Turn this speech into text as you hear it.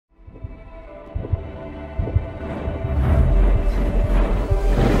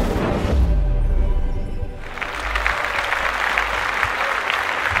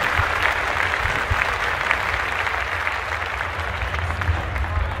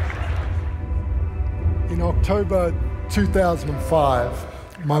In October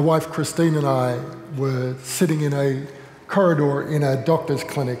 2005, my wife Christine and I were sitting in a corridor in a doctor's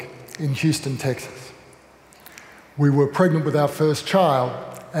clinic in Houston, Texas. We were pregnant with our first child,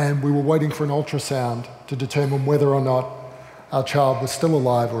 and we were waiting for an ultrasound to determine whether or not our child was still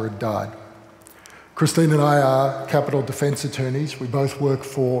alive or had died. Christine and I are capital defense attorneys. We both work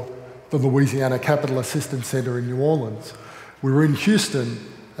for the Louisiana Capital Assistance Center in New Orleans. We were in Houston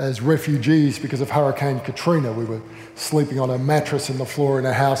as refugees because of Hurricane Katrina. We were sleeping on a mattress in the floor in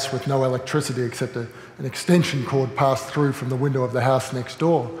a house with no electricity except an extension cord passed through from the window of the house next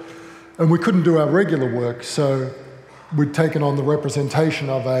door. And we couldn't do our regular work, so we'd taken on the representation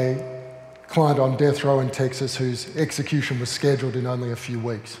of a client on death row in Texas whose execution was scheduled in only a few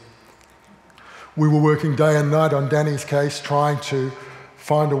weeks. We were working day and night on Danny's case, trying to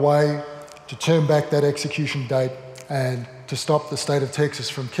find a way to turn back that execution date and to stop the state of Texas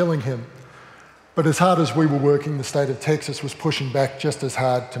from killing him. But as hard as we were working, the state of Texas was pushing back just as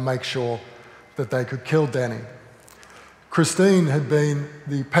hard to make sure that they could kill Danny. Christine had been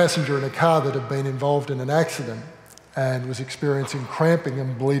the passenger in a car that had been involved in an accident and was experiencing cramping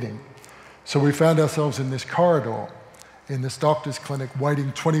and bleeding. So we found ourselves in this corridor, in this doctor's clinic,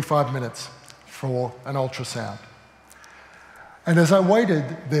 waiting 25 minutes for an ultrasound. And as I waited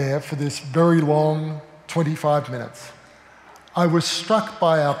there for this very long 25 minutes, I was struck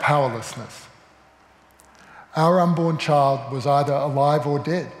by our powerlessness. Our unborn child was either alive or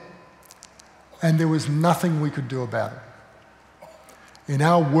dead, and there was nothing we could do about it. In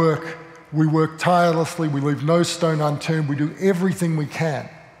our work, we work tirelessly, we leave no stone unturned, we do everything we can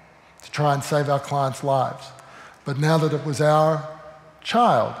to try and save our clients' lives. But now that it was our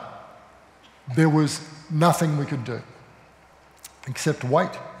child, there was nothing we could do except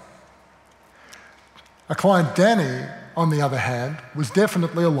wait. Our client Danny, on the other hand, was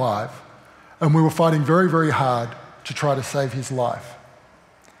definitely alive, and we were fighting very, very hard to try to save his life.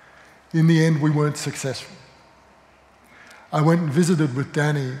 In the end, we weren't successful. I went and visited with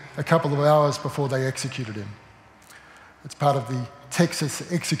Danny a couple of hours before they executed him. It's part of the Texas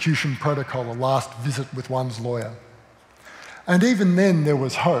execution protocol, a last visit with one's lawyer. And even then, there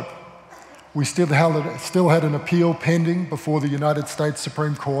was hope. We still had an appeal pending before the United States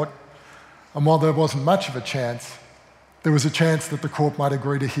Supreme Court, and while there wasn't much of a chance, there was a chance that the court might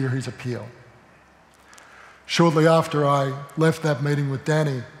agree to hear his appeal. Shortly after I left that meeting with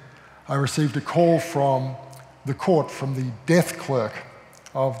Danny, I received a call from the court, from the death clerk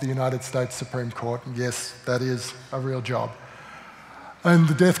of the United States Supreme Court, and yes, that is a real job. And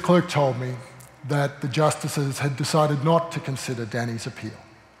the death clerk told me that the justices had decided not to consider Danny's appeal.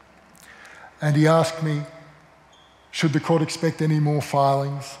 And he asked me, should the court expect any more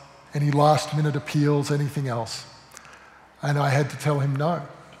filings, any last-minute appeals, anything else? And I had to tell him no.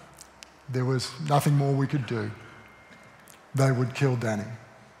 There was nothing more we could do. They would kill Danny.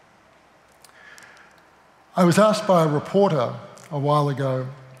 I was asked by a reporter a while ago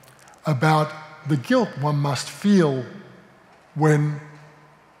about the guilt one must feel when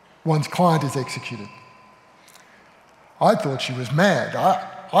one's client is executed. I thought she was mad.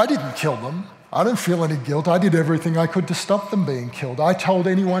 I didn't kill them. I don't feel any guilt. I did everything I could to stop them being killed. I told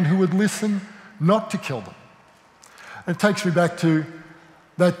anyone who would listen not to kill them. And it takes me back to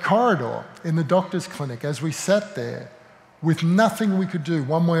that corridor in the doctor's clinic as we sat there with nothing we could do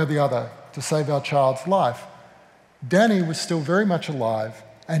one way or the other to save our child's life. Danny was still very much alive,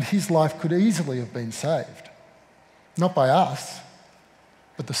 and his life could easily have been saved. Not by us,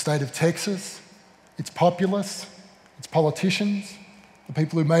 but the state of Texas, its populace, its politicians, the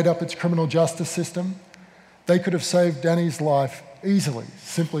people who made up its criminal justice system. They could have saved Danny's life easily,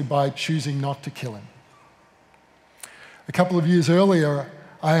 simply by choosing not to kill him. A couple of years earlier,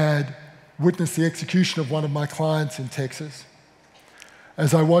 I had witnessed the execution of one of my clients in Texas.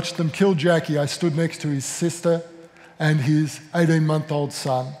 As I watched them kill Jackie, I stood next to his sister and his 18-month-old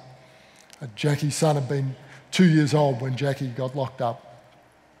son. Jackie's son had been 2 years old when Jackie got locked up.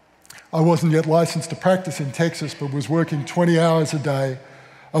 I wasn't yet licensed to practice in Texas, but was working 20 hours a day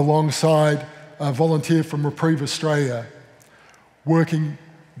alongside a volunteer from Reprieve Australia, working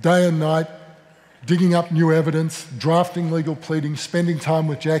day and night, digging up new evidence, drafting legal pleadings, spending time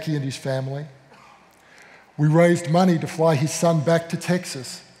with Jackie and his family. We raised money to fly his son back to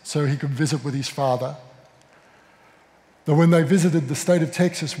Texas so he could visit with his father. Though when they visited, the state of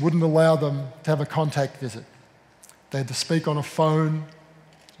Texas wouldn't allow them to have a contact visit. They had to speak on a phone,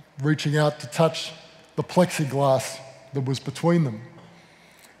 reaching out to touch the plexiglass that was between them.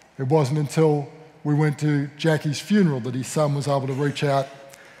 It wasn't until we went to Jackie's funeral that his son was able to reach out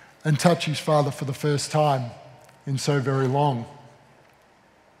and touch his father for the first time in so very long.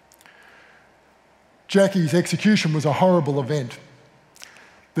 Jackie's execution was a horrible event.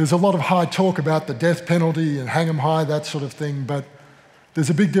 There's a lot of high talk about the death penalty and hang 'em high, that sort of thing, but there's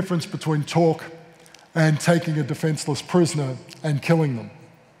a big difference between talk and taking a defenceless prisoner and killing them.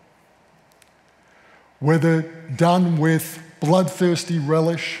 Whether done with bloodthirsty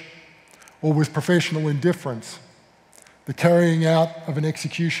relish or with professional indifference, the carrying out of an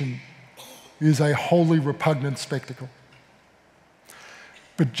execution is a wholly repugnant spectacle.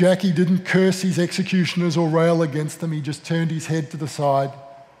 But Jackie didn't curse his executioners or rail against them. He just turned his head to the side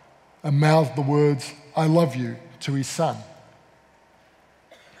and mouthed the words, "I love you," to his son.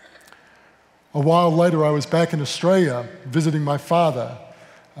 A while later, I was back in Australia visiting my father.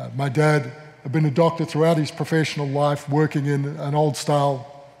 My dad had been a doctor throughout his professional life, working in an old-style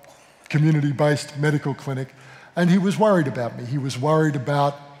community-based medical clinic, and he was worried about me. He was worried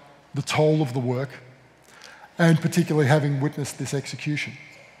about the toll of the work, and particularly having witnessed this execution.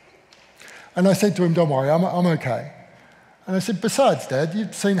 And I said to him, "Don't worry, I'm okay." And I said, "Besides, Dad,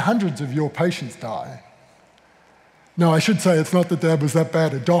 you've seen hundreds of your patients die." No, I should say it's not that Dad was that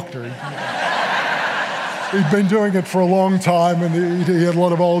bad a doctor. He'd been doing it for a long time, and he had a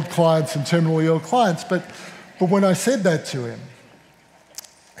lot of old clients and terminally ill clients. But when I said that to him,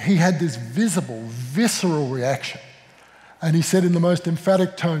 he had this visible, visceral reaction. And he said in the most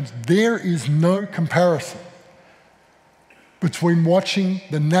emphatic tones, "There is no comparison between watching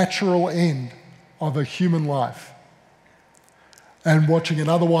the natural end of a human life and watching an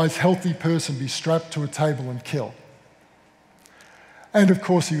otherwise healthy person be strapped to a table and killed." And of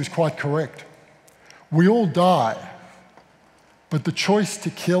course, he was quite correct. We all die, but the choice to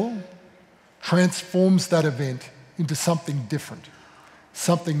kill transforms that event into something different,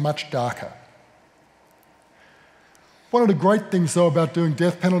 something much darker. One of the great things, though, about doing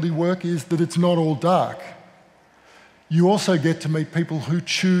death penalty work is that it's not all dark. You also get to meet people who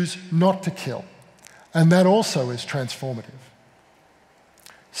choose not to kill, and that also is transformative.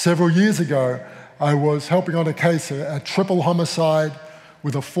 Several years ago, I was helping on a case, a triple homicide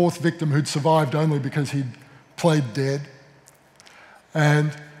with a fourth victim who'd survived only because he'd played dead.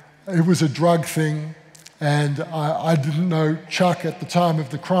 And it was a drug thing, and I didn't know Chuck at the time of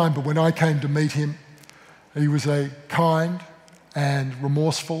the crime, but when I came to meet him, he was a kind and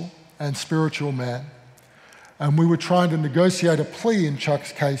remorseful and spiritual man. And we were trying to negotiate a plea in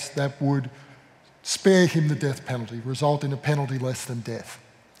Chuck's case that would spare him the death penalty, result in a penalty less than death.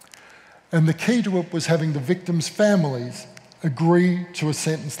 And the key to it was having the victims' families agree to a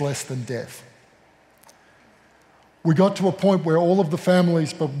sentence less than death. We got to a point where all of the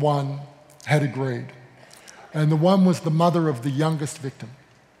families but one had agreed. And the one was the mother of the youngest victim,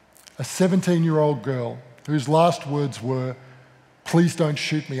 a 17-year-old girl whose last words were, "Please don't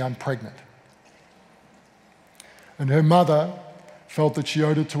shoot me, I'm pregnant." And her mother felt that she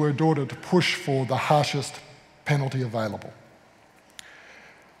owed it to her daughter to push for the harshest penalty available.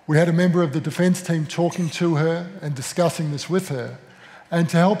 We had a member of the defence team talking to her and discussing this with her, and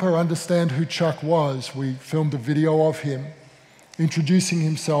to help her understand who Chuck was, we filmed a video of him introducing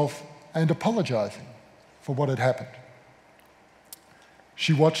himself and apologising for what had happened.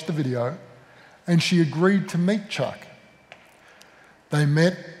 She watched the video and she agreed to meet Chuck. They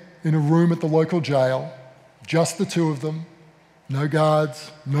met in a room at the local jail, just the two of them, no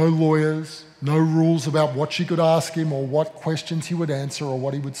guards, no lawyers, no rules about what she could ask him or what questions he would answer or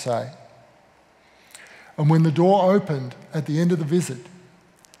what he would say. And when the door opened at the end of the visit,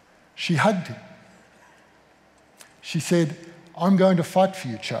 she hugged him. She said, "I'm going to fight for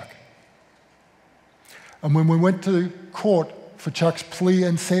you, Chuck." And when we went to court for Chuck's plea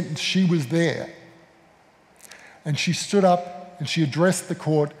and sentence, she was there. And she stood up and she addressed the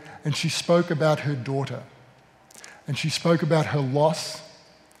court and she spoke about her daughter. And she spoke about her loss,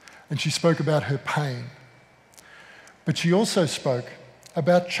 and she spoke about her pain. But she also spoke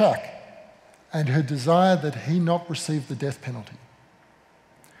about Chuck and her desire that he not receive the death penalty.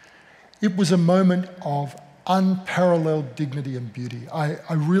 It was a moment of unparalleled dignity and beauty. I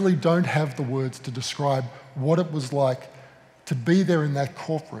really don't have the words to describe what it was like to be there in that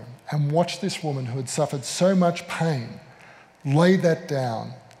courtroom and watch this woman who had suffered so much pain lay that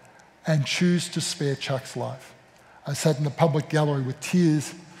down and choose to spare Chuck's life. I sat in the public gallery with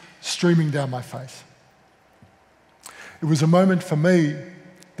tears streaming down my face. It was a moment for me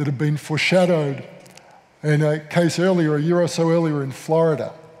that had been foreshadowed in a case earlier, a year or so earlier in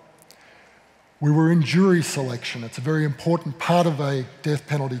Florida. We were in jury selection. It's a very important part of a death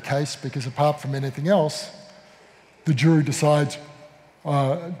penalty case because apart from anything else, the jury decides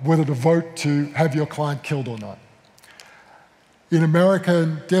whether to vote to have your client killed or not. In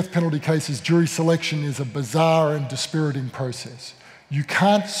American death penalty cases, jury selection is a bizarre and dispiriting process. You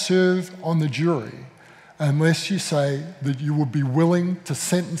can't serve on the jury unless you say that you would be willing to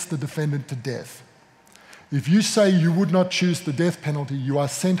sentence the defendant to death. If you say you would not choose the death penalty, you are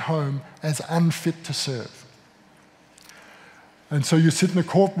sent home as unfit to serve. And so you sit in a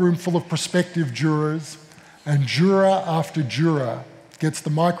courtroom full of prospective jurors, and juror after juror gets the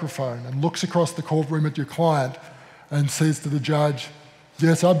microphone and looks across the courtroom at your client and says to the judge,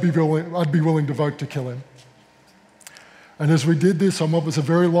 yes, I'd be willing to vote to kill him. And as we did this on what was a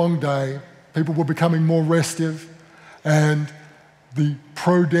very long day, people were becoming more restive, and the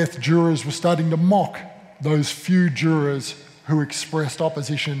pro-death jurors were starting to mock those few jurors who expressed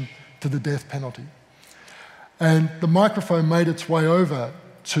opposition to the death penalty. And the microphone made its way over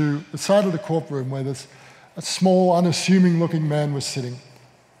to the side of the courtroom where this a small, unassuming-looking man was sitting.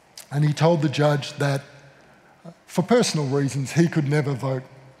 And he told the judge that, for personal reasons, he could never vote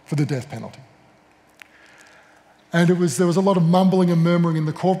for the death penalty. And there was a lot of mumbling and murmuring in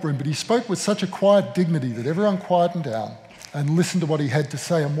the courtroom, but he spoke with such a quiet dignity that everyone quietened down and listened to what he had to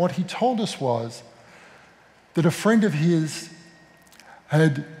say. And what he told us was that a friend of his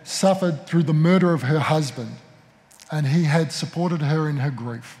had suffered through the murder of her husband, and he had supported her in her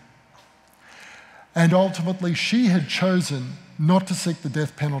grief. And ultimately, she had chosen not to seek the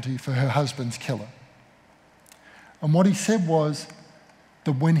death penalty for her husband's killer. And what he said was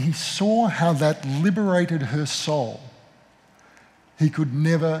that when he saw how that liberated her soul, he could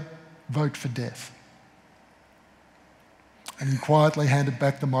never vote for death. And he quietly handed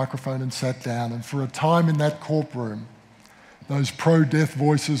back the microphone and sat down. And for a time in that courtroom, those pro-death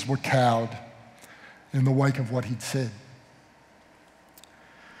voices were cowed in the wake of what he'd said.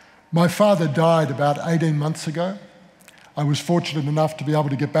 My father died about 18 months ago. I was fortunate enough to be able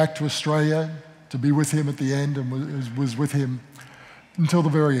to get back to Australia, to be with him at the end, and was with him until the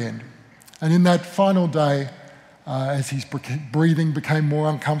very end. And in that final day, as his breathing became more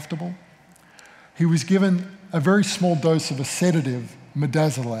uncomfortable, he was given a very small dose of a sedative,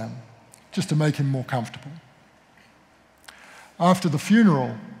 midazolam, just to make him more comfortable. After the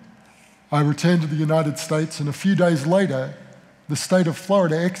funeral, I returned to the United States, and a few days later, the state of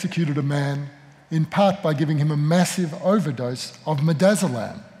Florida executed a man in part by giving him a massive overdose of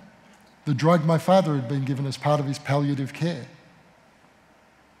midazolam, the drug my father had been given as part of his palliative care.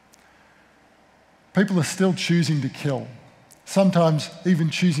 People are still choosing to kill, sometimes even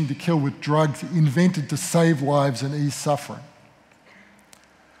choosing to kill with drugs invented to save lives and ease suffering.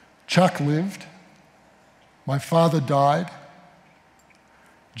 Chuck lived. My father died.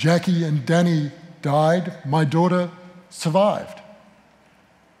 Jackie and Danny died. My daughter survived.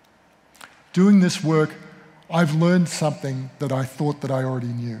 Doing this work, I've learned something that I thought that I already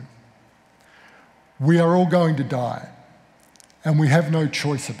knew. We are all going to die, and we have no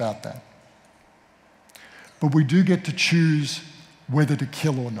choice about that. But we do get to choose whether to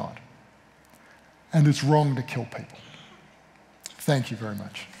kill or not. And it's wrong to kill people. Thank you very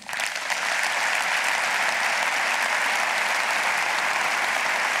much.